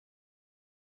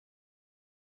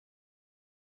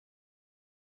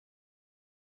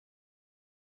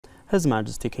His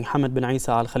Majesty King Hamad bin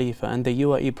Isa Al Khalifa and the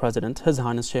UAE President, His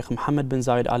Highness Sheikh Mohammed bin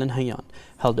Zayed Al Nahyan,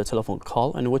 held a telephone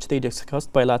call in which they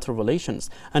discussed bilateral relations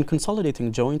and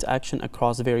consolidating joint action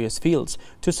across various fields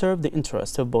to serve the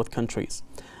interests of both countries.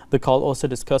 The call also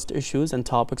discussed issues and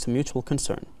topics of mutual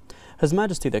concern. His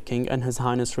Majesty the King and His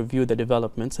Highness reviewed the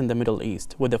developments in the Middle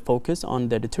East with a focus on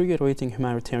the deteriorating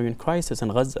humanitarian crisis in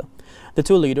Gaza. The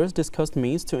two leaders discussed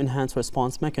means to enhance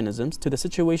response mechanisms to the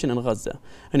situation in Gaza,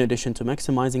 in addition to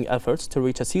maximizing efforts to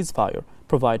reach a ceasefire,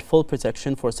 provide full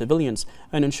protection for civilians,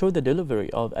 and ensure the delivery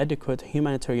of adequate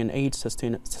humanitarian aid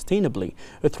sustainably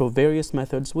through various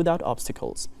methods without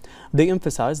obstacles. They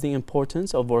emphasized the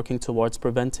importance of working towards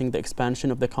preventing the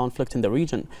expansion of the conflict in the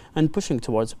region and pushing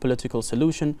towards a political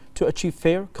solution to achieve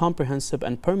fair, comprehensive,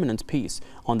 and permanent peace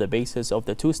on the basis of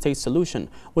the two-state solution,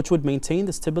 which would maintain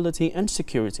the stability and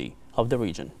security of the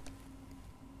region.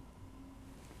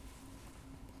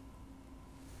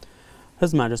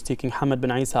 His Majesty King Hamad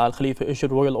bin Isa Al Khalifa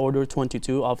issued Royal Order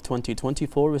 22 of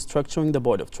 2024 restructuring the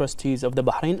Board of Trustees of the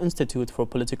Bahrain Institute for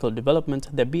Political Development,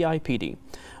 the BIPD.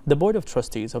 The Board of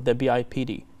Trustees of the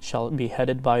BIPD shall be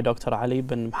headed by Dr. Ali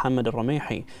bin Muhammad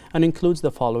Al-Ramehi and includes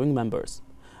the following members: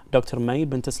 Dr. May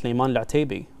bint Sulaiman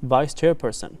Al-Ataybi, Vice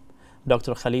Chairperson;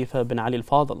 Dr. Khalifa bin Ali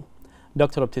Al-Fadl;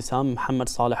 Dr. Ibtisam Muhammad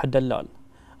Saleh Al-Dallal;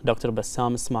 Dr.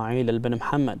 Bassam Ismail Al-Bin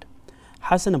Muhammad;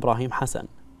 Hassan Ibrahim Hassan;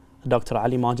 Dr.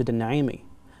 Ali Majid Al-Naimi;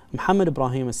 Muhammad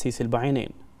Ibrahim Al-Sisi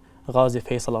Al-Bainain; Ghazi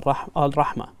Faisal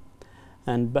Al-Rahma;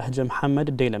 and Bahja Muhammad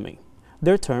Al-Dailami.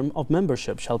 Their term of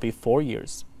membership shall be 4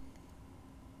 years.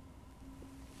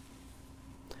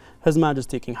 His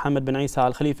Majesty King Hamad bin Isa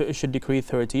Al Khalifa issued Decree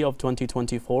 30 of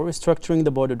 2024 restructuring the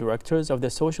Board of Directors of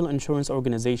the Social Insurance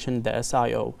Organization, the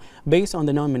SIO, based on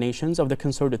the nominations of the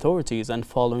concerned authorities and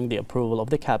following the approval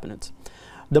of the Cabinet.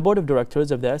 The Board of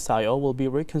Directors of the SIO will be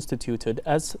reconstituted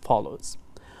as follows: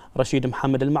 Rashid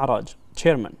Muhammad Al-Ma'raj,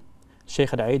 Chairman;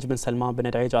 Sheikh Al-Aij bin Salman bin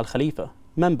Al-Aij Al Khalifa,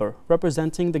 Member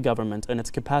representing the government in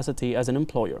its capacity as an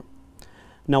employer;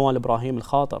 Nawal Ibrahim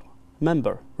Al-Khatar,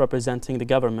 Member representing the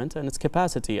government in its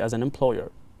capacity as an employer;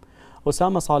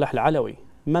 Osama Saleh Al-Alawi,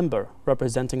 Member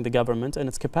representing the government in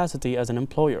its capacity as an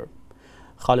employer;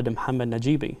 Khalid Muhammad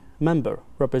Najibi, Member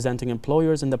representing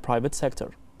employers in the private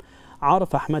sector;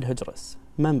 Arif Ahmed Hijras,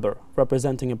 Member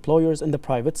representing employers in the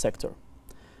private sector;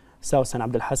 Sawsan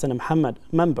Abdul Hassan Muhammad,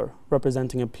 Member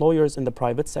representing employers in the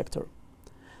private sector;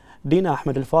 Dina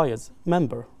Ahmed Al-Fayez,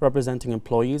 Member representing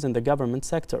employees in the government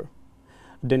sector;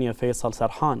 Dunya Faisal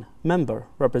Sarhan, Member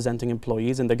representing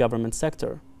employees in the government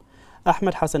sector;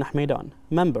 Ahmed Hassan Ahmedan,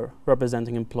 Member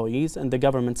representing employees in the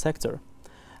government sector;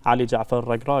 Ali Ja'far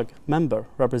Ragrag, Member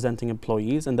representing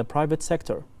employees in the private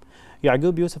sector;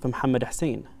 Yaqub Yusuf Muhammad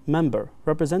Hussein, Member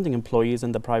representing employees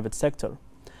in the private sector;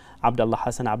 Abdullah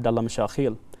Hassan Abdullah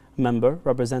Mashakhil, Member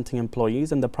representing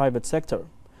employees in the private sector;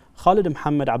 Khalid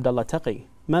Muhammad Abdullah Taqi,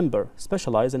 Member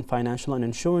specialized in financial and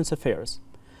insurance affairs;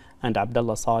 and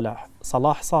Abdullah Salah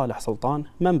Saleh Sultan,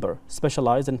 Member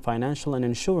specialized in financial and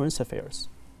insurance affairs.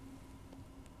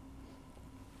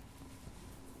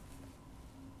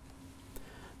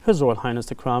 His Royal Highness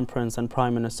the Crown Prince and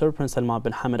Prime Minister Prince Salman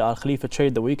bin Hamad Al Khalifa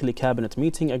chaired the weekly cabinet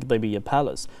meeting at Qudaybiya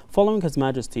Palace, following His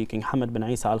Majesty King Hamad bin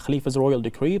Isa Al Khalifa's royal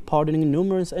decree pardoning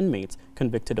numerous inmates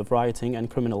convicted of rioting and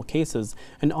criminal cases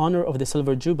in honor of the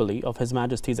silver jubilee of His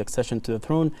Majesty's accession to the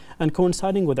throne and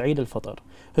coinciding with Eid al-Fitr.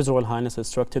 His Royal Highness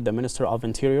instructed the Minister of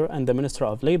Interior and the Minister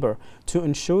of Labour to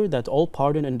ensure that all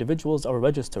pardoned individuals are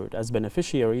registered as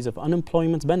beneficiaries of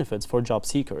unemployment benefits for job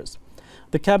seekers.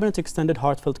 The Cabinet extended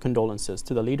heartfelt condolences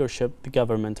to the leadership, the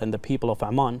government and the people of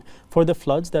Oman for the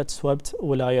floods that swept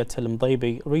Wilayat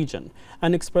al-Mdaybi region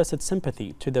and expressed its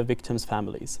sympathy to the victims'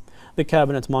 families. The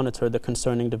Cabinet monitored the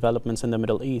concerning developments in the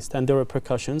Middle East and their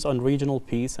repercussions on regional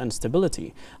peace and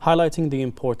stability, highlighting the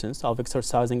importance of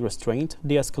exercising restraint,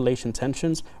 de-escalation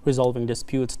tensions, resolving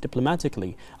disputes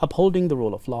diplomatically, upholding the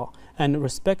rule of law, and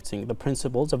respecting the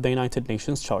principles of the United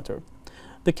Nations Charter.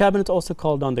 The Cabinet also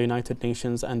called on the United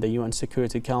Nations and the UN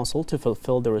Security Council to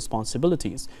fulfill their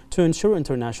responsibilities to ensure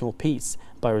international peace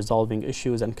by resolving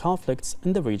issues and conflicts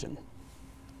in the region.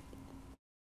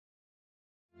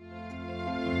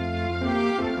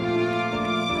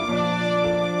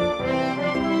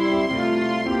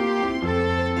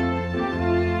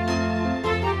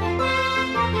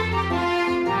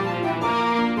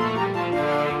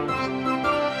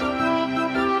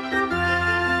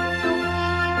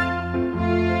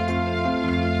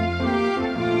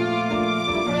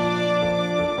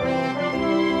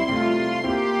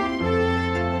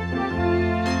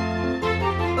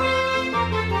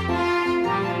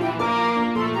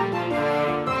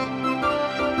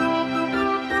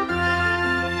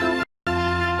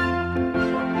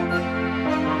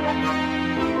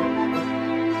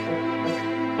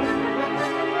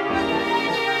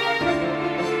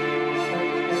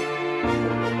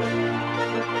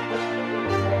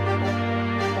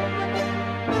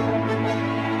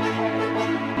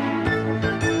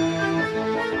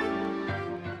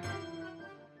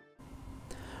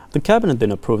 The Cabinet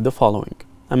then approved the following: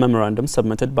 a memorandum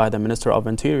submitted by the Minister of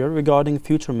Interior regarding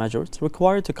future measures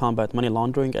required to combat money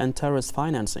laundering and terrorist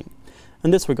financing.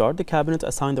 In this regard, the Cabinet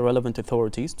assigned the relevant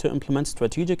authorities to implement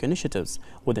strategic initiatives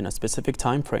within a specific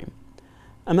time frame.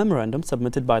 A memorandum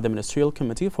submitted by the Ministerial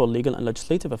Committee for Legal and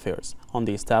Legislative Affairs on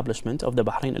the establishment of the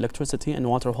Bahrain Electricity and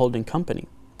Water Holding Company.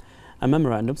 A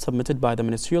memorandum submitted by the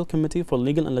Ministerial Committee for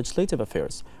Legal and Legislative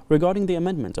Affairs regarding the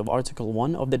amendment of Article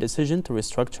 1 of the decision to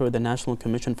restructure the National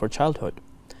Commission for Childhood.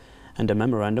 And a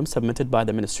memorandum submitted by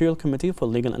the Ministerial Committee for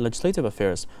Legal and Legislative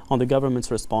Affairs on the government's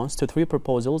response to 3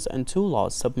 proposals and 2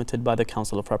 laws submitted by the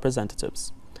Council of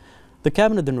Representatives. The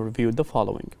Cabinet then reviewed the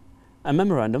following: a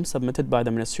memorandum submitted by the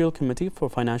Ministerial Committee for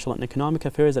Financial and Economic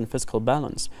Affairs and Fiscal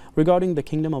Balance regarding the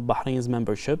Kingdom of Bahrain's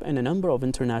membership in a number of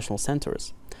international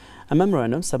centers. A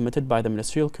memorandum submitted by the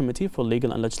Ministerial Committee for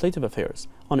Legal and Legislative Affairs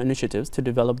on initiatives to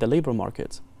develop the labor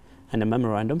market. And a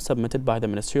memorandum submitted by the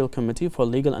Ministerial Committee for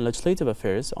Legal and Legislative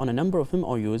Affairs on a number of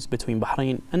MOUs between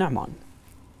Bahrain and Oman.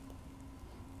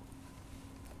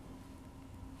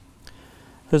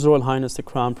 His Royal Highness the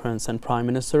Crown Prince and Prime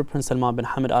Minister Prince Salman bin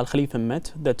Hamad Al Khalifa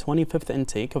met the 25th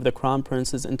intake of the Crown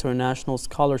Prince's International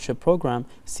Scholarship Program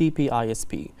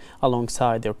CPISP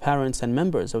alongside their parents and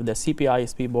members of the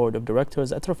CPISP Board of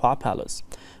Directors at Rafah Palace.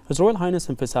 His Royal Highness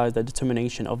emphasized the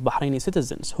determination of Bahraini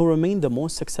citizens who remain the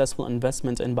most successful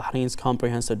investment in Bahrain's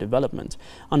comprehensive development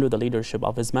under the leadership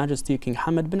of His Majesty King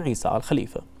Hamad bin Isa Al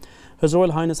Khalifa. His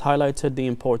Royal Highness highlighted the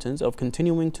importance of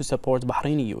continuing to support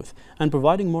Bahraini youth and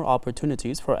providing more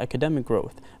opportunities for academic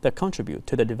growth that contribute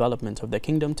to the development of the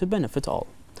kingdom to benefit all.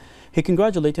 He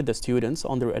congratulated the students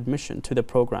on their admission to the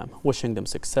program, wishing them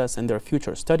success in their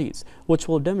future studies, which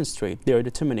will demonstrate their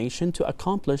determination to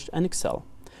accomplish and excel.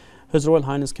 His Royal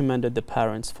Highness commended the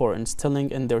parents for instilling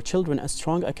in their children a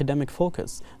strong academic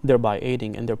focus, thereby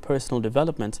aiding in their personal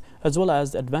development as well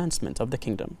as the advancement of the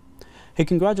kingdom. He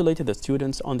congratulated the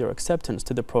students on their acceptance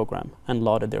to the program and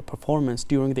lauded their performance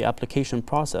during the application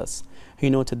process. He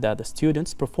noted that the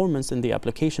students' performance in the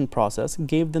application process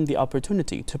gave them the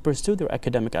opportunity to pursue their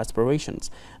academic aspirations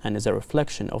and is a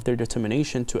reflection of their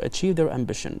determination to achieve their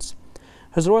ambitions.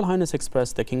 His Royal Highness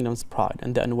expressed the kingdom's pride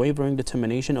and the unwavering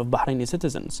determination of Bahraini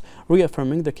citizens,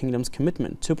 reaffirming the kingdom's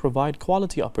commitment to provide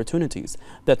quality opportunities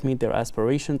that meet their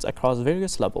aspirations across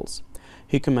various levels.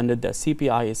 He commended the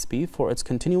CPISP for its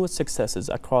continuous successes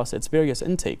across its various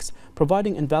intakes,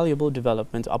 providing invaluable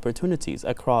development opportunities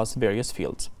across various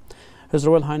fields. His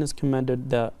Royal Highness commended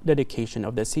the dedication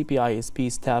of the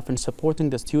CPISP staff in supporting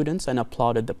the students and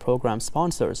applauded the program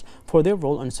sponsors for their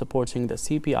role in supporting the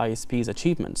CPISP's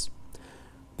achievements.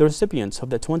 The recipients of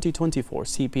the 2024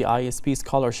 CPISP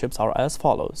scholarships are as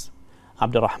follows: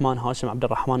 Abdurrahman Hashim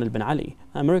Abdurrahman al-Bin Ali,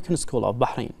 American School of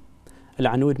Bahrain;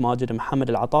 Al-Anud Majid Muhammad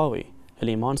al-Atawi,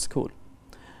 Al-Iman School;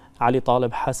 Ali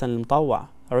Talib Hassan al-Mutawwa,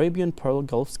 Arabian Pearl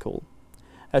Gulf School;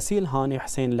 Asil Hani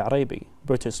Hussein al-Arabi,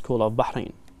 British School of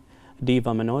Bahrain;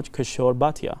 Diva Manoj Kishore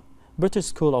Bhatia, British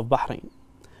School of Bahrain;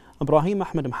 Ibrahim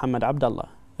Ahmed Muhammad Abdullah,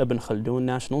 Ibn Khaldun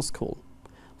National School;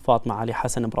 Fatma Ali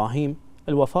Hassan Ibrahim,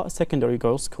 Al-Wafa Secondary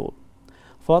Girls School;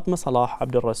 Fatma Salah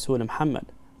Abdul Rasul Muhammad,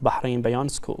 Bahrain Bayan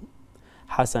School;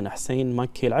 Hassan Hussein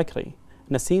Makki Al-Akri,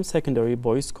 Nasim Secondary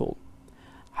Boys School;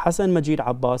 Hassan Majid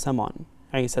Abbas Aman,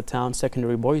 Isa Town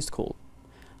Secondary Boys School;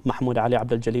 Mahmoud Ali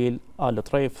Abdul Jalil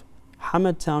Al-Traif,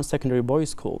 Hamad Town Secondary Boys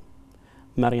School;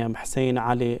 Maryam Hussein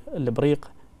Ali Al-Briq,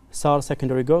 Sar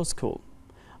Secondary Girls School;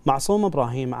 Ma'soom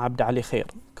Ibrahim Abd Ali Khair,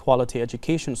 Quality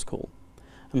Education School;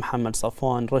 Muhammad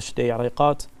Safwan Rashdi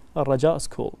Ariqat, Al-Raja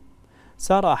School;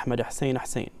 Sarah Ahmed Hussein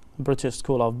Hussein, British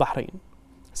School of Bahrain;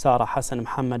 Sarah Hassan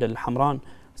Muhammad Al-Hamran,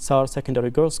 Sar Secondary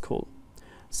Girls School;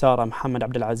 Sarah Muhammad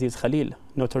Abdul Aziz Khalil,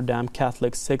 Notre Dame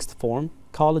Catholic 6th Form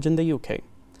College in the UK;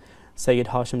 Sayyid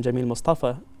Hashim Jamil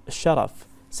Mustafa Sharaf,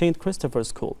 St. Christopher's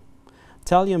School;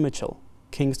 Talia Mitchell,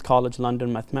 King's College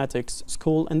London Mathematics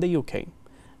School in the UK;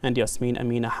 and Yasmin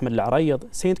Amin Ahmed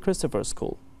Al-Arayyad, St. Christopher's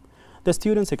School. The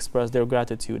students expressed their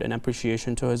gratitude and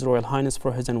appreciation to His Royal Highness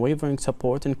for his unwavering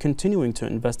support in continuing to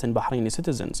invest in Bahraini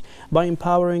citizens by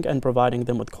empowering and providing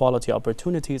them with quality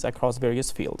opportunities across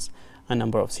various fields. A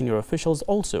number of senior officials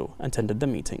also attended the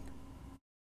meeting.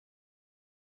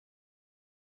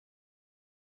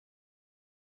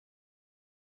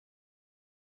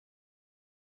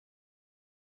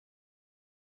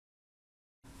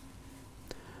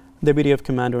 The BDF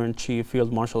Commander-in-Chief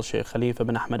Field Marshal Sheikh Khalifa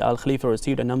bin Ahmed Al Khalifa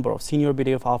received a number of senior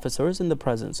BDF officers in the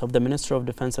presence of the Minister of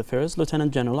Defense Affairs,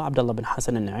 Lieutenant General Abdullah bin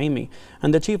Hassan al-Naimi,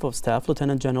 and the Chief of Staff,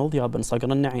 Lieutenant General Diab bin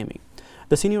Sagar al-Naimi.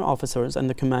 The senior officers and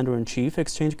the Commander-in-Chief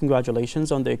exchanged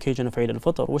congratulations on the occasion of Eid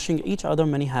al-Fitr, wishing each other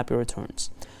many happy returns.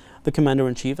 The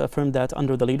Commander-in-Chief affirmed that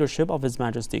under the leadership of His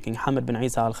Majesty King Hamad bin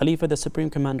Isa Al Khalifa, the Supreme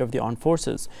Commander of the Armed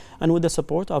Forces, and with the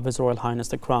support of His Royal Highness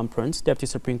the Crown Prince, Deputy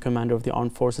Supreme Commander of the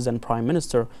Armed Forces and Prime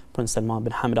Minister Prince Salman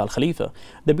bin Hamad Al Khalifa,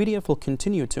 the BDF will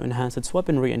continue to enhance its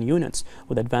weaponry and units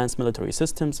with advanced military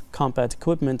systems, combat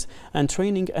equipment, and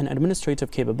training and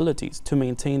administrative capabilities to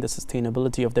maintain the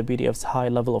sustainability of the BDF's high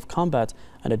level of combat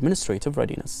and administrative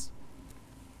readiness.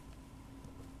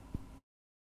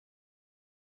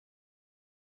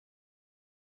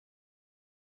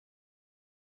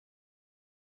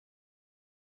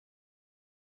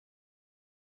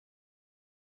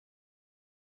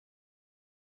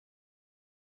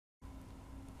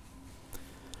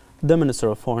 The Minister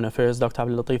of Foreign Affairs, Dr.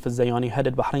 Abdul Latif Al-Zayani,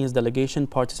 headed Bahrain's delegation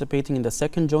participating in the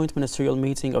second joint ministerial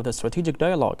meeting of the strategic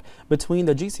dialogue between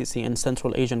the GCC and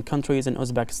Central Asian countries in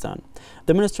Uzbekistan.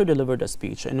 The minister delivered a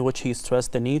speech in which he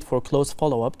stressed the need for close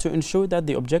follow-up to ensure that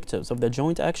the objectives of the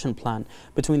joint action plan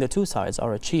between the two sides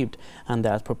are achieved and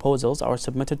that proposals are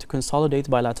submitted to consolidate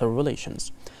bilateral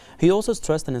relations. He also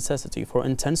stressed the necessity for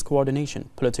intense coordination,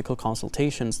 political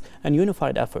consultations, and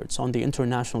unified efforts on the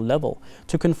international level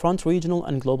to confront regional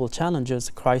and global challenges,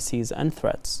 crises, and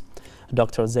threats.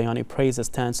 Dr. Zayani praised the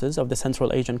stances of the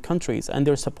Central Asian countries and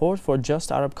their support for just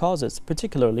Arab causes,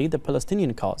 particularly the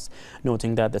Palestinian cause,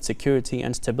 noting that the security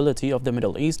and stability of the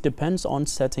Middle East depends on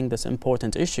setting this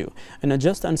important issue in a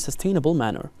just and sustainable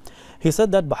manner. He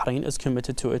said that Bahrain is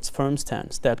committed to its firm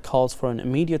stance that calls for an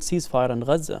immediate ceasefire in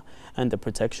Gaza and the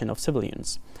protection of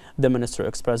civilians. The minister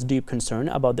expressed deep concern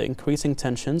about the increasing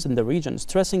tensions in the region,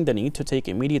 stressing the need to take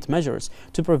immediate measures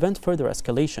to prevent further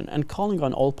escalation and calling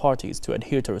on all parties to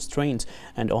adhere to restraint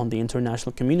and on the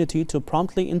international community to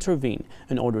promptly intervene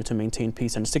in order to maintain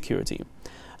peace and security.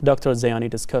 Dr. Zayani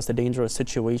discussed the dangerous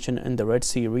situation in the Red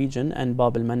Sea region and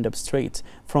Bab el-Mandeb Strait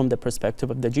from the perspective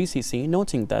of the GCC,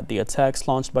 noting that the attacks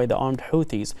launched by the armed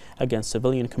Houthis against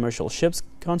civilian commercial ships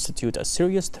constitute a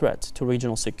serious threat to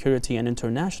regional security and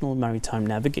international maritime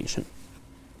navigation.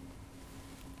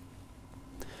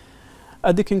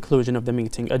 At the conclusion of the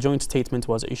meeting, a joint statement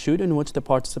was issued in which the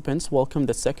participants welcomed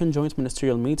the second joint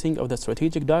ministerial meeting of the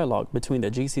strategic dialogue between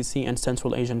the GCC and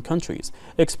Central Asian countries,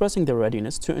 expressing their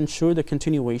readiness to ensure the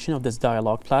continuation of this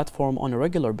dialogue platform on a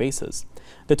regular basis.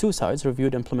 The two sides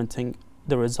reviewed implementing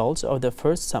the results of the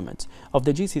first summit of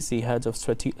the GCC heads of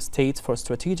states for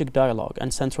strategic dialogue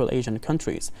and Central Asian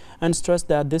countries and stressed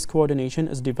that this coordination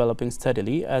is developing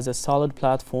steadily as a solid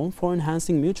platform for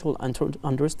enhancing mutual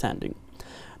understanding.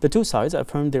 The two sides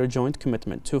affirmed their joint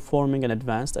commitment to forming an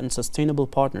advanced and sustainable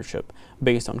partnership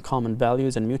based on common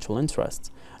values and mutual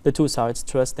interests. The two sides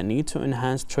stressed the need to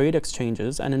enhance trade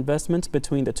exchanges and investments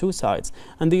between the two sides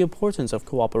and the importance of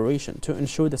cooperation to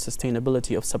ensure the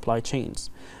sustainability of supply chains.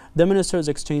 The ministers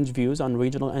exchanged views on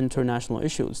regional and international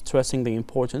issues, stressing the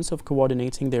importance of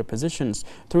coordinating their positions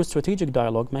through strategic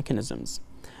dialogue mechanisms.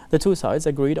 The two sides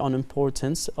agreed on the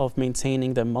importance of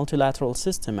maintaining the multilateral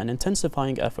system and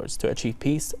intensifying efforts to achieve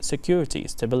peace, security,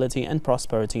 stability, and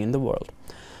prosperity in the world.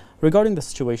 Regarding the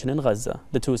situation in Gaza,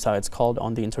 the two sides called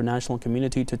on the international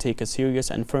community to take a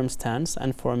serious and firm stance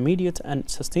and for immediate and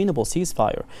sustainable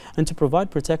ceasefire and to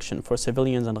provide protection for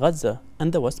civilians in Gaza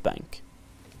and the West Bank.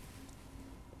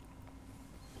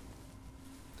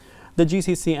 The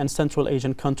GCC and Central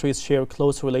Asian countries share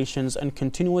close relations and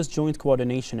continuous joint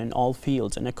coordination in all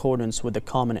fields in accordance with the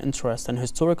common interests and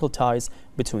historical ties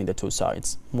between the two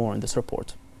sides. More in this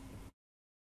report.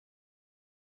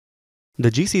 The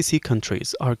GCC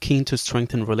countries are keen to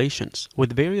strengthen relations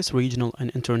with various regional and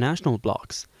international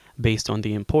blocs based on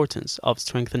the importance of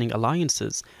strengthening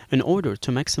alliances in order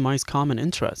to maximize common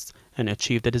interests and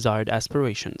achieve the desired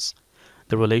aspirations.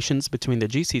 The relations between the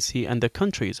GCC and the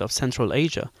countries of Central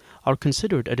Asia are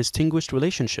considered a distinguished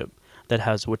relationship that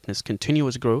has witnessed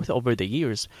continuous growth over the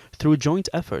years through joint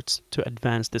efforts to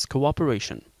advance this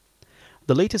cooperation.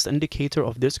 The latest indicator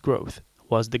of this growth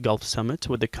was the Gulf Summit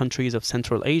with the countries of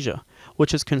Central Asia,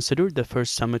 which is considered the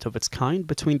first summit of its kind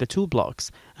between the two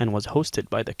blocs and was hosted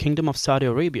by the Kingdom of Saudi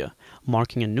Arabia,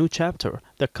 marking a new chapter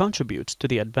that contributes to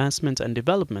the advancement and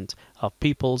development of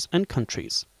peoples and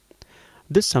countries.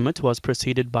 This summit was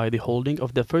preceded by the holding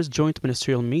of the first joint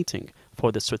ministerial meeting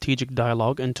for the strategic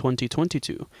dialogue in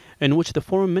 2022, in which the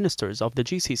foreign ministers of the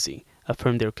GCC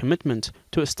affirmed their commitment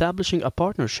to establishing a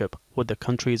partnership with the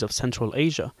countries of Central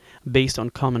Asia based on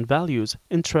common values,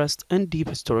 interests, and deep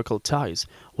historical ties,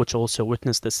 which also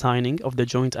witnessed the signing of the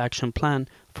Joint Action Plan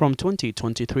from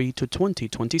 2023 to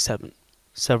 2027.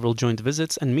 Several joint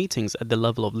visits and meetings at the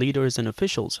level of leaders and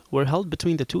officials were held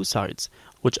between the two sides,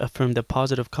 which affirmed the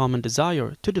positive common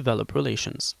desire to develop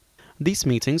relations. These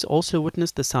meetings also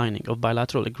witnessed the signing of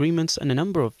bilateral agreements in a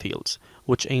number of fields,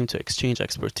 which aim to exchange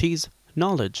expertise,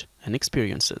 knowledge, and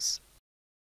experiences.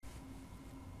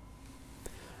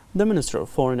 The Minister of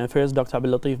Foreign Affairs, Dr.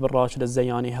 Abdulatif bin Rashid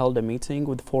al-Zayani, held a meeting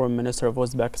with Foreign Minister of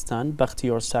Uzbekistan,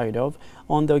 Bakhtiyor Saidov,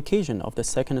 on the occasion of the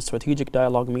second strategic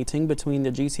dialogue meeting between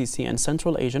the GCC and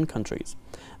Central Asian countries.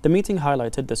 The meeting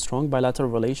highlighted the strong bilateral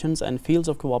relations and fields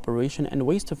of cooperation and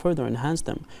ways to further enhance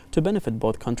them to benefit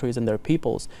both countries and their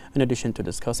peoples, in addition to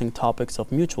discussing topics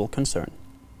of mutual concern.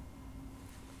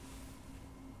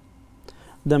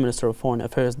 The Minister of Foreign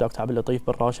Affairs, Dr. Abdulatif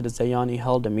bin Rashid al-Zayani,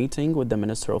 held a meeting with the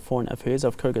Minister of Foreign Affairs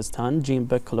of Kyrgyzstan,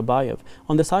 Jeenbek Kulibayev,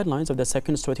 on the sidelines of the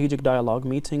second strategic dialogue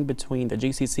meeting between the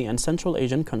GCC and Central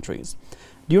Asian countries.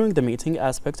 During the meeting,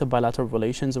 aspects of bilateral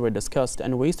relations were discussed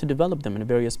and ways to develop them in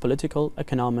various political,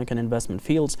 economic, and investment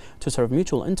fields to serve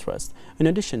mutual interest, in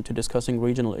addition to discussing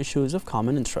regional issues of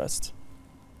common interest.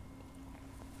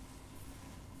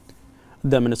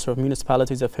 The Minister of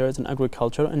Municipalities Affairs and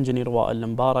Agriculture, Engineer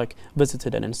Wa'il Mbarak,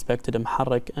 visited and inspected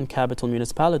Mharraq and capital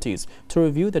municipalities to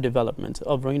review the development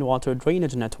of rainwater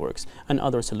drainage networks and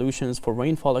other solutions for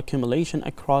rainfall accumulation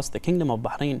across the Kingdom of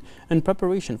Bahrain in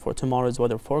preparation for tomorrow's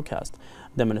weather forecast.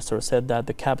 The Minister said that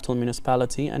the capital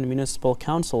municipality and municipal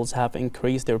councils have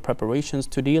increased their preparations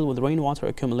to deal with rainwater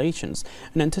accumulations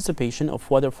in anticipation of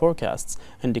weather forecasts,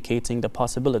 indicating the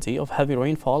possibility of heavy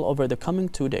rainfall over the coming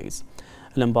 2 days.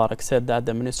 Al-Mbarak said that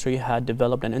the ministry had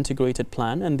developed an integrated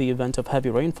plan in the event of heavy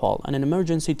rainfall, and an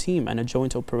emergency team and a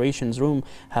joint operations room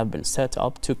have been set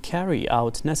up to carry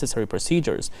out necessary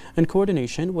procedures in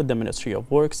coordination with the Ministry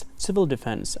of Works, Civil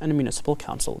Defense, and municipal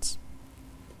councils.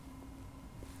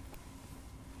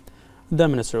 The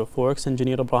Minister of Works,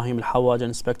 Engineer Ibrahim Al-Hawaj,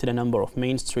 inspected a number of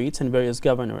main streets in various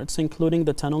governorates, including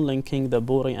the tunnel linking the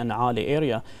Buri and Ali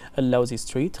area, Al-Lawzi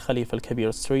Street, Khalifa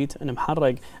Al-Kabir Street, and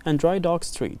Mharraq, and Dry Dock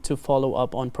Street, to follow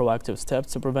up on proactive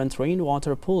steps to prevent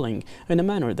rainwater pooling in a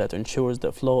manner that ensures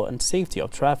the flow and safety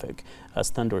of traffic, as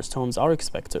thunderstorms are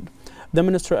expected. The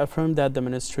Minister affirmed that the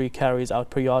ministry carries out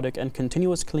periodic and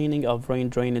continuous cleaning of rain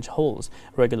drainage holes,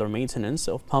 regular maintenance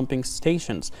of pumping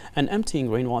stations, and emptying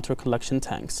rainwater collection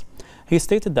tanks. He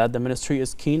stated that the ministry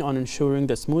is keen on ensuring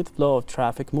the smooth flow of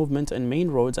traffic movement in main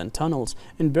roads and tunnels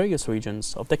in various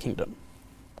regions of the kingdom.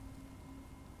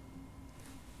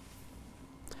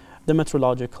 The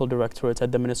Meteorological Directorate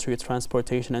at the Ministry of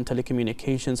Transportation and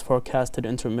Telecommunications forecasted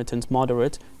intermittent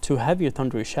moderate to heavy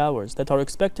thundery showers that are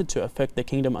expected to affect the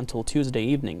kingdom until Tuesday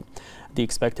evening. The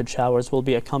expected showers will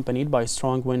be accompanied by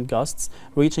strong wind gusts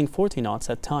reaching 40 knots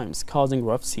at times, causing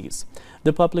rough seas.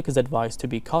 The public is advised to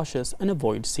be cautious and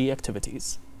avoid sea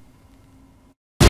activities.